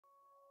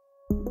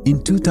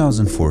In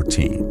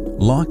 2014,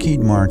 Lockheed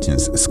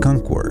Martin's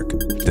Skunk Work,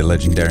 the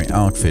legendary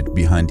outfit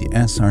behind the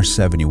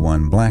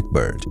SR-71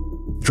 Blackbird,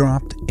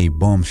 dropped a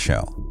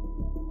bombshell.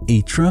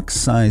 A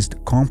truck-sized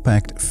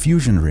compact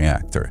fusion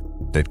reactor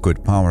that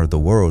could power the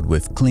world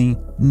with clean,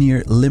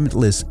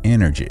 near-limitless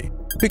energy.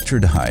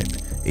 Picture the hype,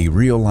 a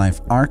real-life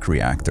arc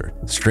reactor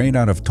straight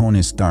out of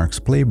Tony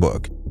Stark's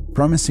playbook,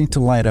 promising to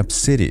light up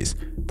cities,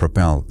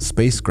 propel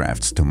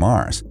spacecrafts to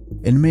Mars,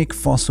 and make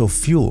fossil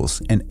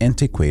fuels an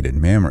antiquated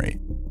memory.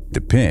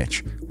 The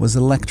pitch was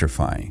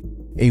electrifying.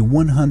 A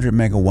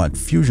 100-megawatt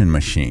fusion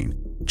machine,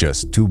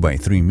 just 2 by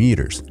 3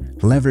 meters,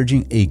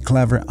 leveraging a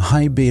clever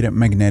high-beta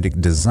magnetic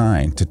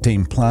design to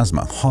tame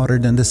plasma hotter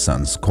than the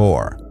sun's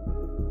core.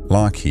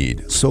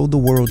 Lockheed sold the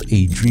world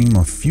a dream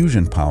of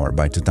fusion power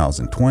by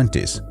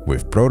 2020s,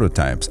 with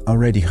prototypes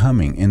already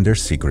humming in their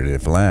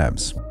secretive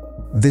labs.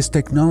 This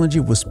technology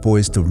was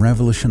poised to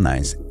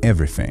revolutionize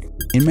everything.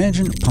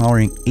 Imagine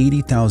powering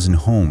 80,000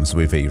 homes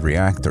with a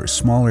reactor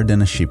smaller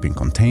than a shipping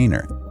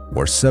container,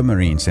 or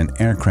submarines and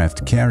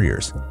aircraft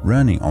carriers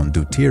running on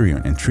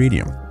deuterium and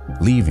tritium,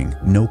 leaving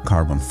no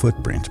carbon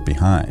footprint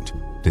behind.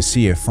 The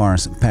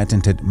CFR's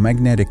patented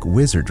magnetic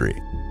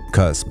wizardry,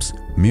 cusps,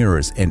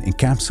 mirrors, and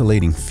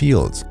encapsulating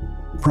fields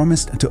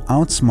promised to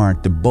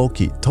outsmart the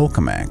bulky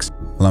tokamaks,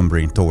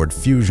 lumbering toward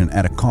fusion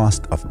at a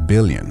cost of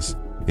billions.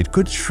 It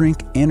could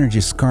shrink energy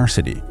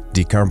scarcity,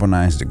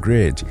 decarbonize the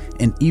grid,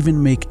 and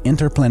even make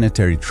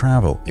interplanetary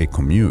travel a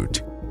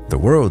commute. The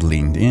world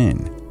leaned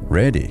in,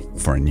 ready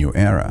for a new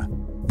era.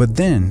 But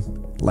then,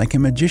 like a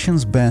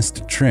magician's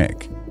best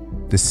trick,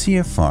 the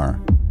CFR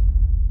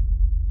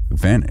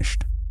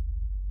vanished.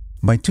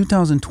 By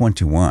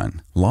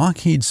 2021,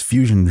 Lockheed's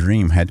fusion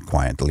dream had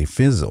quietly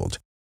fizzled,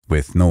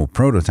 with no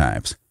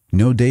prototypes,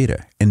 no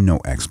data, and no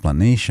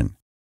explanation.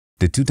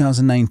 The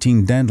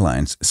 2019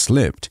 deadlines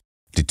slipped,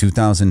 the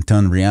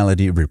 2,000-ton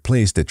reality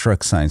replaced the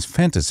truck-sized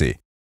fantasy,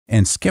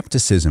 and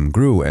skepticism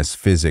grew as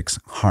physics'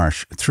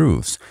 harsh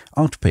truths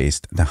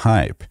outpaced the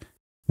hype.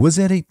 Was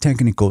it a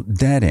technical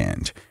dead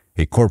end,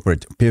 a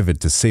corporate pivot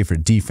to safer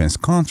defense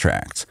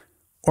contracts,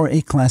 or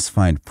a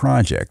classified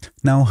project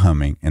now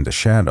humming in the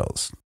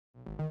shadows?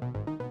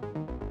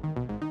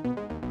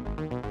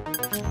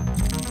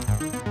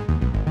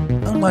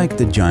 Unlike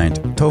the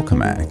giant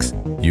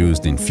tokamaks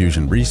used in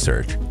fusion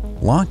research,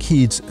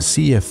 Lockheed's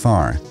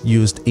CFR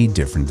used a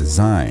different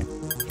design,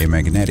 a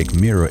magnetic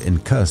mirror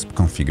and cusp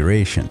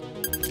configuration.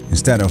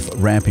 Instead of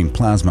wrapping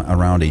plasma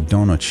around a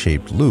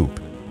donut-shaped loop,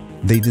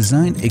 they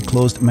designed a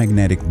closed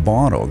magnetic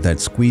bottle that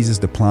squeezes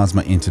the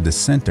plasma into the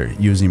center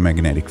using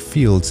magnetic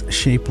fields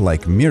shaped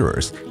like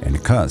mirrors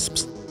and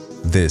cusps.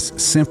 This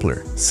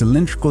simpler,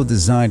 cylindrical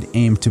design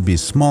aimed to be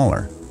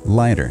smaller,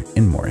 lighter,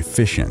 and more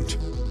efficient.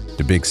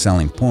 The big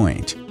selling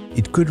point: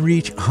 it could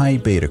reach high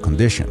beta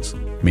conditions,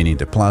 meaning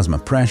the plasma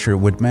pressure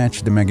would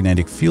match the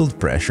magnetic field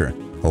pressure,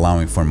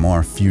 allowing for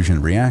more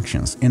fusion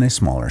reactions in a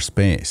smaller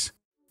space.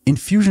 In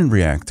fusion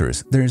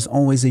reactors, there is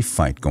always a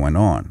fight going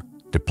on.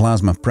 The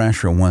plasma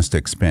pressure wants to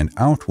expand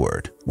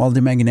outward, while the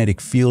magnetic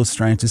field is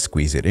trying to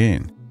squeeze it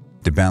in.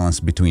 The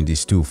balance between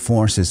these two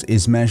forces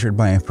is measured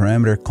by a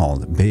parameter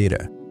called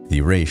beta,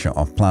 the ratio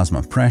of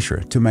plasma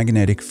pressure to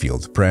magnetic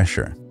field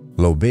pressure.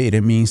 Low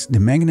beta means the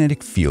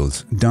magnetic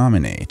fields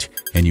dominate,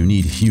 and you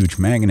need huge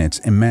magnets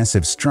and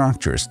massive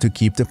structures to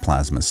keep the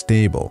plasma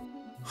stable.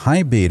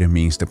 High beta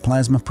means the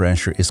plasma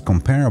pressure is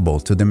comparable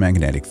to the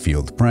magnetic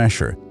field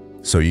pressure,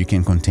 so you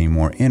can contain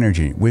more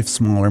energy with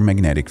smaller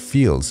magnetic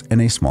fields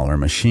and a smaller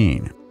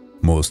machine.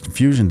 Most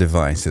fusion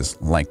devices,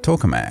 like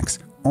tokamaks,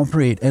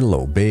 operate at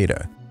low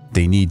beta.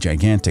 They need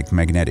gigantic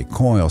magnetic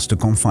coils to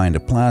confine the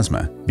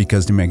plasma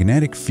because the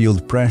magnetic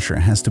field pressure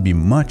has to be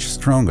much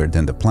stronger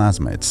than the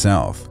plasma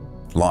itself.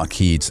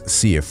 Lockheed's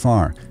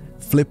CFR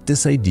flipped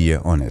this idea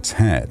on its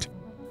head.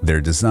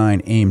 Their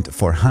design aimed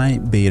for high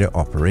beta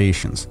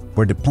operations,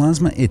 where the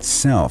plasma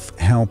itself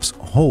helps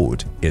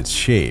hold its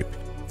shape.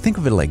 Think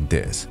of it like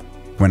this.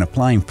 When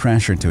applying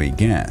pressure to a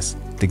gas,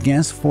 the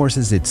gas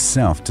forces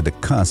itself to the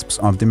cusps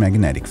of the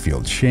magnetic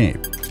field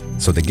shape.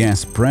 So the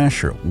gas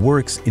pressure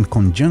works in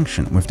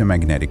conjunction with the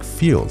magnetic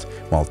field,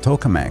 while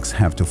tokamaks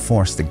have to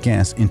force the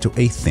gas into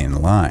a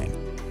thin line.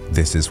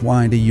 This is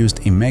why they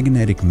used a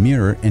magnetic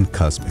mirror and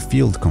cusp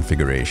field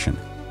configuration.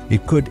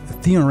 It could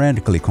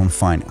theoretically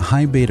confine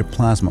high beta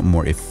plasma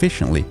more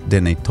efficiently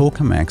than a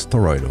tokamak's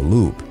toroidal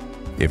loop.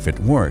 If it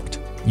worked,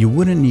 you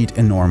wouldn't need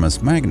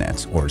enormous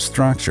magnets or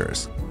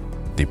structures.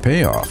 The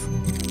payoff?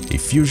 A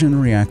fusion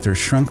reactor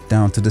shrunk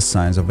down to the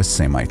size of a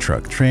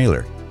semi-truck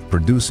trailer,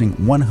 producing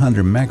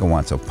 100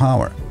 megawatts of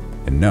power,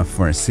 enough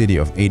for a city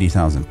of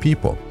 80,000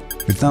 people,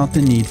 without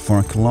the need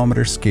for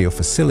kilometer-scale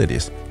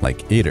facilities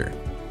like ITER.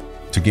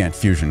 To get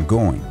fusion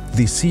going,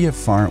 the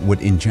CFR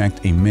would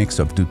inject a mix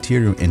of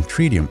deuterium and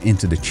tritium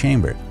into the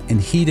chamber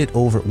and heat it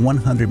over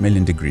 100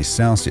 million degrees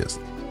Celsius.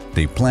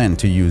 They plan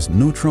to use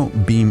neutral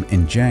beam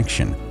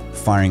injection,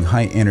 firing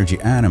high-energy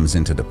atoms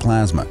into the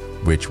plasma,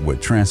 which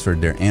would transfer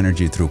their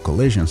energy through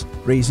collisions,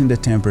 raising the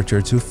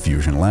temperature to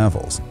fusion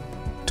levels.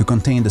 To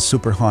contain the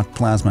superhot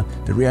plasma,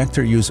 the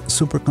reactor used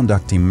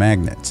superconducting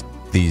magnets,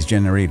 These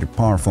generated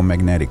powerful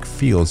magnetic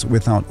fields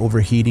without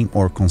overheating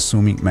or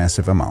consuming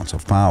massive amounts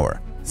of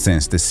power.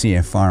 Since the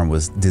CFR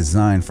was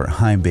designed for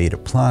high beta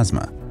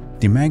plasma,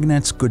 the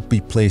magnets could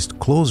be placed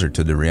closer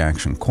to the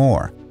reaction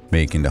core,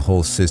 making the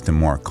whole system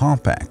more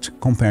compact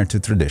compared to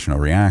traditional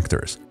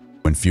reactors.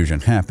 When fusion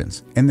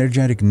happens,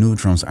 energetic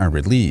neutrons are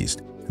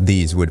released.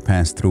 These would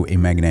pass through a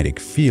magnetic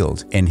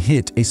field and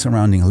hit a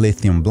surrounding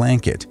lithium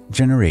blanket,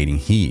 generating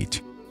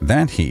heat.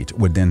 That heat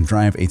would then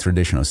drive a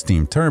traditional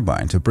steam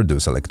turbine to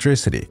produce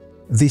electricity.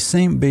 The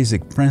same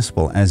basic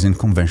principle as in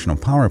conventional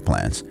power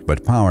plants,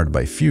 but powered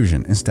by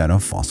fusion instead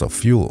of fossil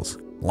fuels.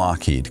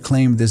 Lockheed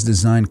claimed this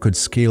design could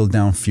scale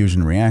down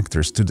fusion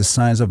reactors to the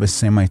size of a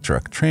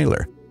semi-truck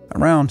trailer,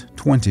 around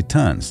 20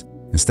 tons,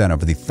 instead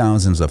of the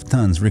thousands of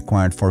tons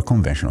required for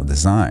conventional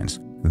designs.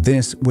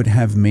 This would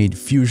have made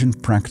fusion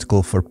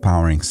practical for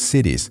powering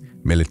cities,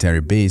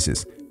 military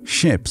bases,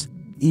 ships,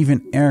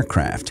 even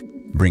aircraft,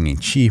 bringing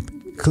cheap,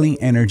 clean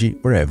energy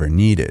wherever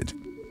needed.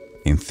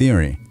 In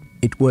theory,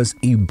 it was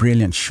a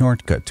brilliant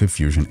shortcut to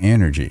fusion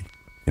energy.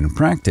 In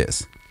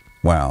practice,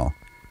 well,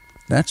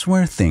 that's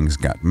where things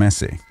got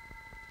messy.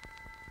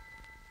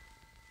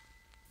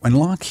 When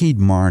Lockheed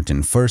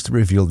Martin first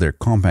revealed their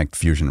compact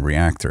fusion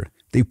reactor,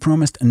 they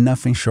promised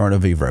nothing short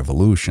of a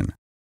revolution.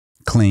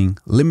 Clean,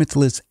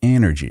 limitless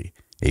energy,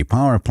 a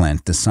power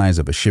plant the size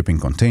of a shipping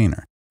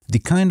container, the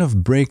kind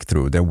of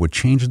breakthrough that would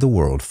change the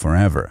world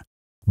forever.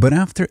 But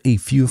after a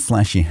few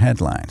flashy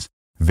headlines,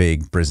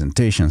 vague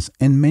presentations,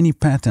 and many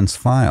patents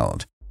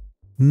filed,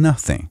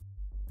 nothing.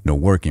 No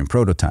working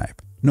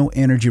prototype, no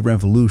energy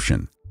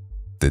revolution.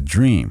 The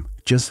dream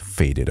just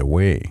faded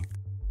away.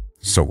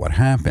 So what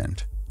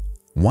happened?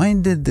 Why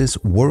did this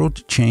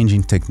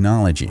world-changing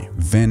technology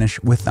vanish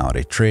without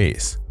a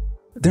trace?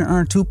 There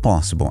are two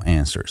possible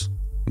answers.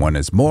 One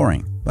is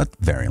boring, but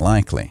very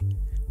likely.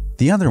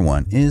 The other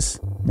one is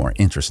more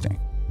interesting.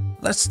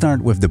 Let's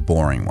start with the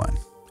boring one.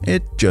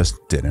 It just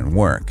didn't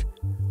work.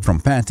 From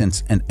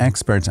patents and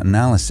experts'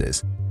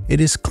 analysis,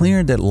 it is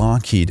clear that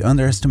Lockheed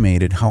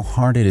underestimated how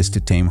hard it is to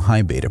tame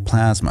high beta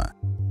plasma.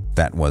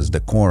 That was the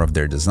core of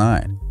their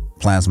design.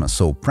 Plasma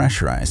so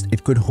pressurized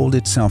it could hold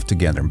itself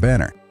together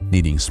better,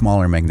 needing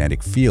smaller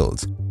magnetic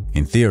fields.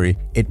 In theory,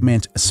 it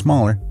meant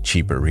smaller,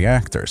 cheaper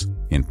reactors.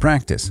 In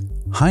practice,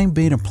 high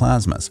beta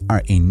plasmas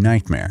are a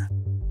nightmare.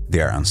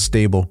 They are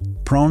unstable,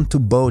 prone to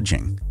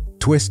bulging,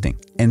 twisting,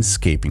 and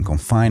escaping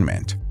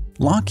confinement.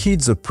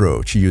 Lockheed's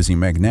approach using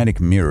magnetic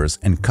mirrors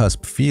and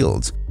cusp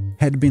fields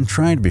had been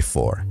tried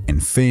before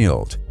and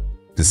failed.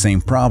 The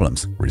same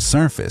problems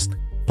resurfaced.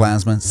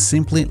 Plasma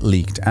simply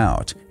leaked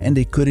out, and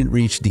they couldn't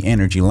reach the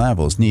energy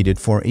levels needed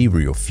for a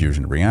real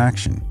fusion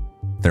reaction.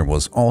 There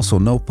was also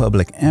no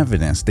public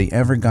evidence they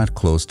ever got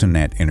close to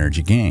net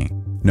energy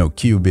gain. No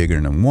Q bigger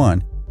than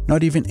 1,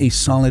 not even a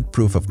solid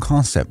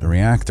proof-of-concept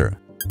reactor.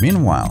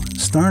 Meanwhile,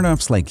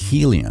 startups like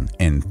Helion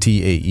and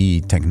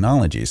TAE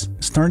Technologies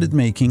started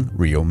making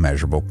real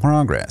measurable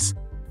progress.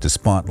 The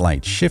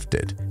spotlight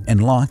shifted,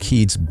 and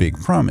Lockheed's big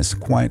promise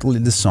quietly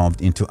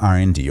dissolved into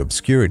R&D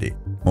obscurity.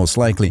 Most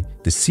likely,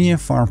 the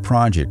CFR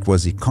project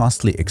was a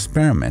costly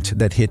experiment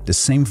that hit the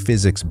same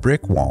physics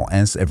brick wall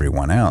as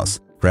everyone else.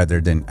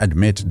 Rather than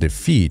admit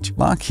defeat,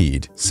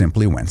 Lockheed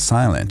simply went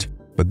silent.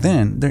 But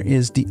then there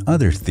is the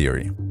other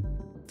theory.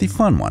 The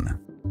fun one.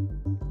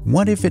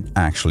 What if it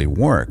actually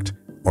worked?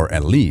 Or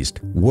at least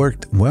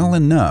worked well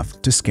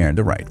enough to scare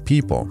the right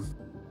people?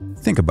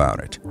 Think about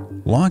it.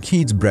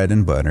 Lockheed's bread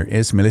and butter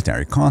is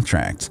military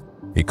contracts.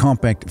 A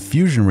compact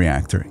fusion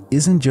reactor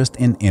isn't just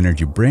an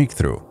energy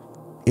breakthrough.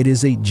 It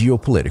is a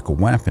geopolitical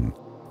weapon.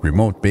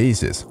 Remote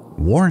bases,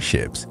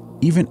 warships,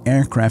 even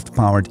aircraft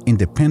powered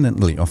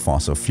independently of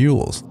fossil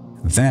fuels.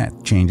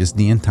 That changes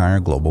the entire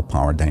global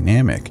power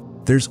dynamic.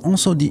 There's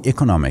also the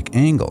economic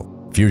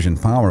angle. Fusion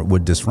power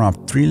would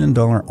disrupt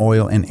trillion-dollar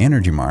oil and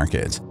energy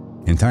markets.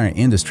 Entire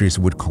industries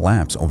would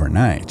collapse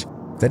overnight.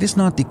 That is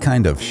not the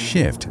kind of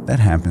shift that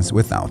happens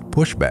without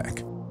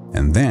pushback.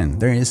 And then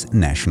there is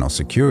national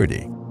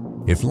security.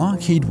 If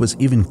Lockheed was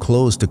even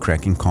close to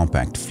cracking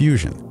compact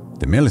fusion,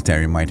 the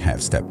military might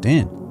have stepped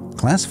in,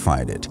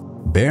 classified it,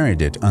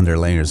 buried it under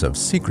layers of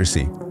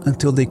secrecy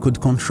until they could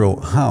control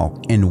how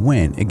and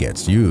when it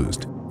gets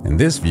used. In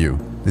this view,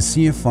 the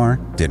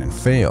CFR didn't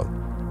fail.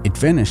 It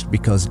vanished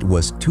because it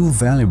was too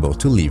valuable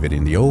to leave it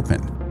in the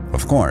open.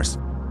 Of course,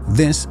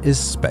 this is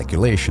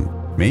speculation.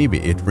 Maybe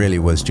it really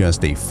was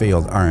just a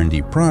failed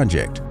R&D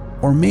project,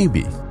 or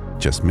maybe,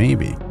 just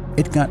maybe,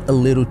 it got a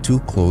little too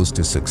close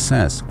to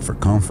success for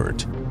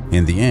comfort.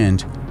 In the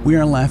end, we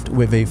are left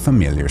with a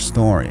familiar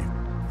story,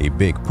 a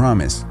big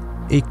promise,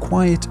 a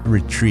quiet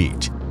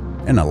retreat,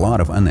 and a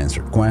lot of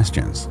unanswered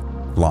questions.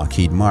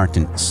 Lockheed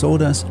Martin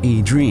sold us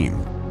a dream.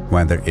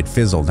 Whether it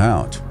fizzled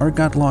out or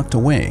got locked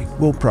away,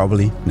 we'll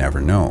probably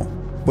never know.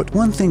 But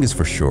one thing is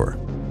for sure.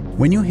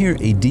 When you hear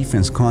a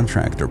defense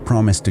contractor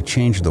promise to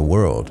change the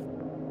world,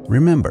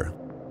 remember,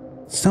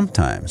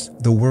 sometimes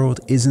the world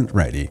isn't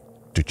ready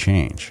to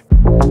change.